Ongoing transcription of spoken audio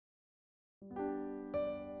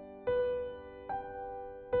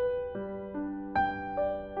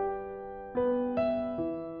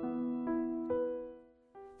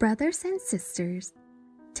Brothers and sisters,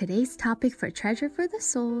 today's topic for Treasure for the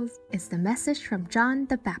Souls is the message from John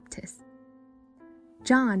the Baptist.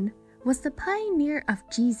 John was the pioneer of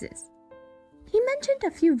Jesus. He mentioned a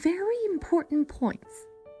few very important points.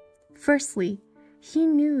 Firstly, he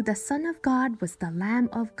knew the Son of God was the Lamb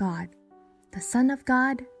of God. The Son of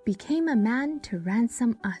God became a man to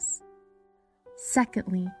ransom us.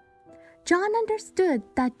 Secondly, John understood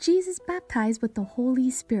that Jesus baptized with the Holy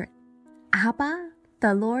Spirit. Abba,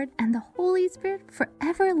 the Lord, and the Holy Spirit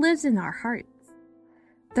forever lives in our hearts.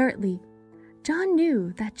 Thirdly, John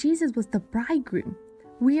knew that Jesus was the bridegroom.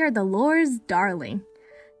 We are the Lord's darling.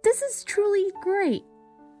 This is truly great.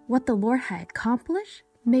 What the Lord had accomplished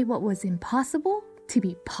made what was impossible to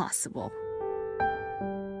be possible.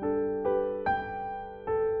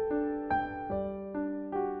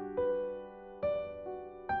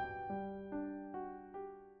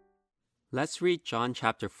 Let's read John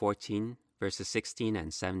chapter 14, verses 16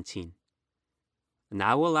 and 17. And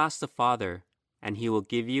I will ask the Father, and he will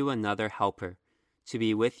give you another helper, to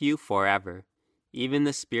be with you forever, even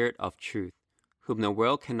the Spirit of truth, whom the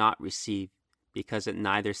world cannot receive, because it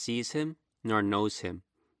neither sees him nor knows him.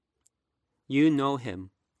 You know him,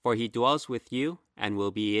 for he dwells with you and will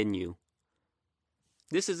be in you.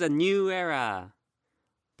 This is a new era.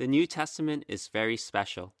 The New Testament is very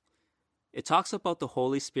special. It talks about the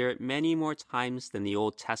Holy Spirit many more times than the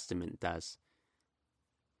Old Testament does.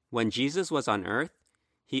 When Jesus was on earth,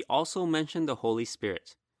 he also mentioned the Holy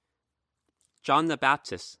Spirit. John the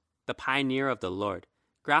Baptist, the pioneer of the Lord,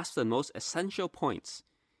 grasped the most essential points.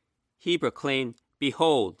 He proclaimed,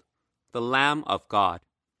 "Behold, the Lamb of God."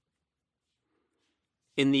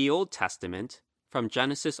 In the Old Testament, from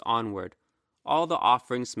Genesis onward, all the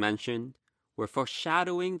offerings mentioned were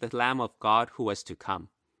foreshadowing the Lamb of God who was to come.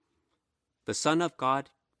 The Son of God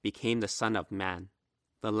became the Son of Man,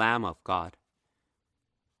 the Lamb of God.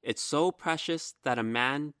 It's so precious that a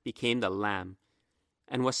man became the Lamb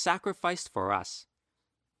and was sacrificed for us.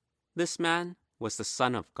 This man was the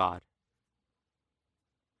Son of God.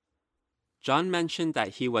 John mentioned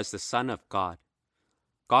that he was the Son of God.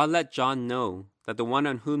 God let John know that the one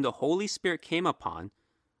on whom the Holy Spirit came upon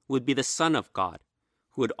would be the Son of God,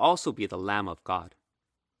 who would also be the Lamb of God.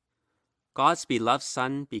 God's beloved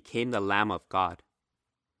Son became the Lamb of God.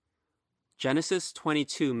 Genesis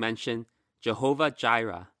 22 mentioned Jehovah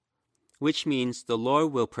Jireh, which means the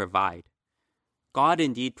Lord will provide. God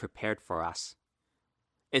indeed prepared for us.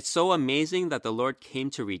 It's so amazing that the Lord came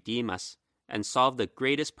to redeem us and solve the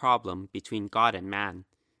greatest problem between God and man,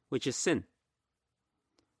 which is sin.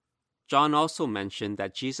 John also mentioned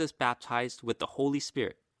that Jesus baptized with the Holy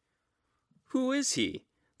Spirit. Who is he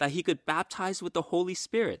that he could baptize with the Holy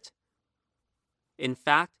Spirit? In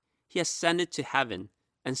fact, he ascended to heaven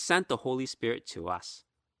and sent the Holy Spirit to us.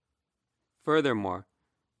 Furthermore,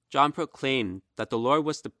 John proclaimed that the Lord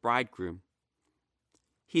was the bridegroom.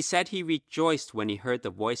 He said he rejoiced when he heard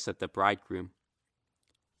the voice of the bridegroom.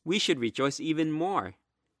 We should rejoice even more,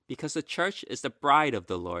 because the church is the bride of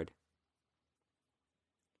the Lord.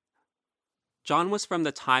 John was from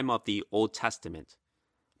the time of the Old Testament,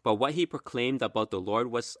 but what he proclaimed about the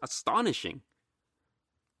Lord was astonishing.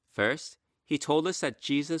 First, he told us that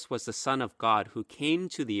Jesus was the Son of God who came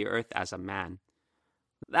to the earth as a man.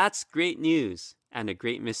 That's great news and a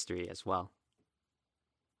great mystery as well.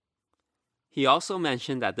 He also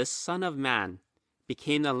mentioned that this Son of Man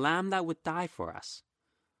became the Lamb that would die for us.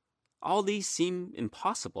 All these seem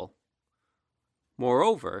impossible.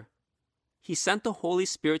 Moreover, he sent the Holy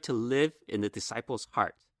Spirit to live in the disciples'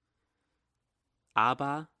 heart.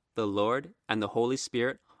 Abba, the Lord, and the Holy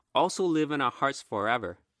Spirit also live in our hearts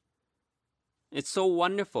forever. It's so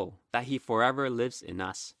wonderful that he forever lives in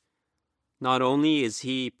us. Not only is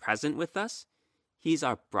he present with us, he's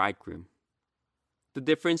our bridegroom. The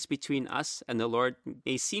difference between us and the Lord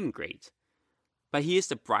may seem great, but he is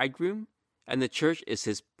the bridegroom and the church is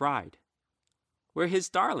his bride. We're his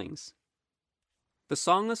darlings. The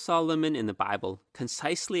Song of Solomon in the Bible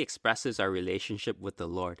concisely expresses our relationship with the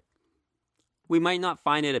Lord. We might not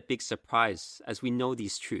find it a big surprise as we know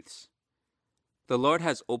these truths. The Lord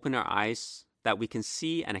has opened our eyes that we can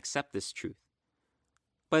see and accept this truth.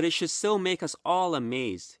 But it should still make us all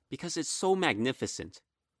amazed because it's so magnificent.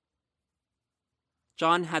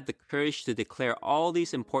 John had the courage to declare all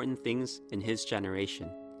these important things in his generation.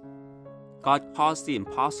 God caused the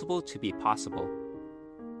impossible to be possible.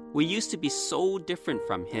 We used to be so different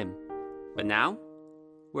from him, but now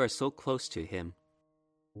we're so close to him.